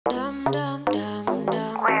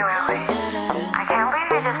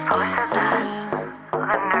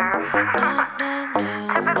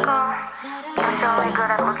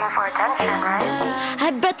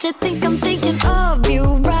I bet you think I'm thinking of you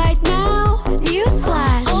right now.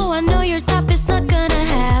 Newsflash, oh, I know your type is not gonna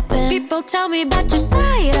happen. People tell me about your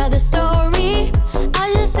side of the story.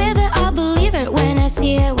 I just say that I believe it when I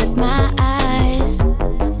see it with my eyes.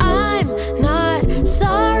 I'm not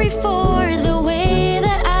sorry for the way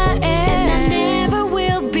that I am, and I never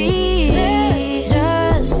will be. There's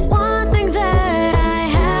just one thing that I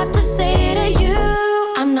have to say to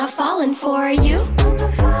you. I'm not falling for you.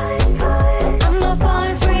 I'm not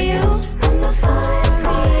falling for you. I'm so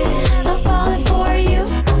sorry. Not falling for you.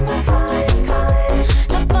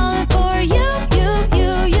 Not falling for you. You.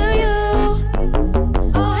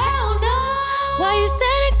 Oh hell no. Why you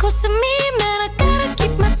standing close to me, man? I gotta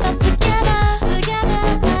keep myself together.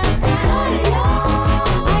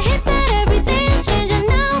 I hate that everything's changing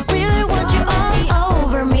now. Really want you all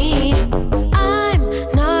over me. I'm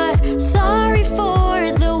not sorry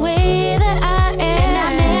for the way that I am, and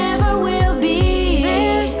I never will be.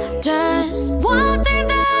 There's just one thing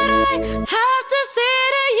that I have to say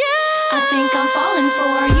to you. I think I'm falling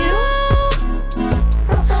for you.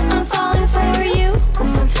 I'm falling for you.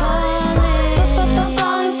 I'm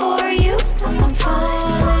falling for you.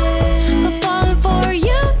 I'm falling for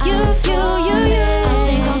you. You. I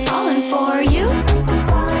think I'm falling for you.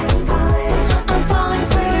 I'm falling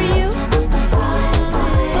for you. I'm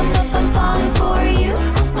falling for you.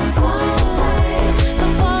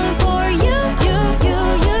 I'm falling for you. You.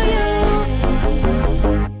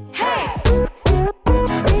 Hey.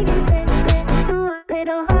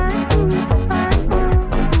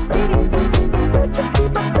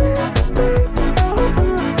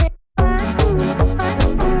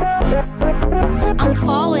 I'm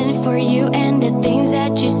falling for you and the things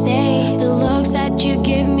that you say, the looks that you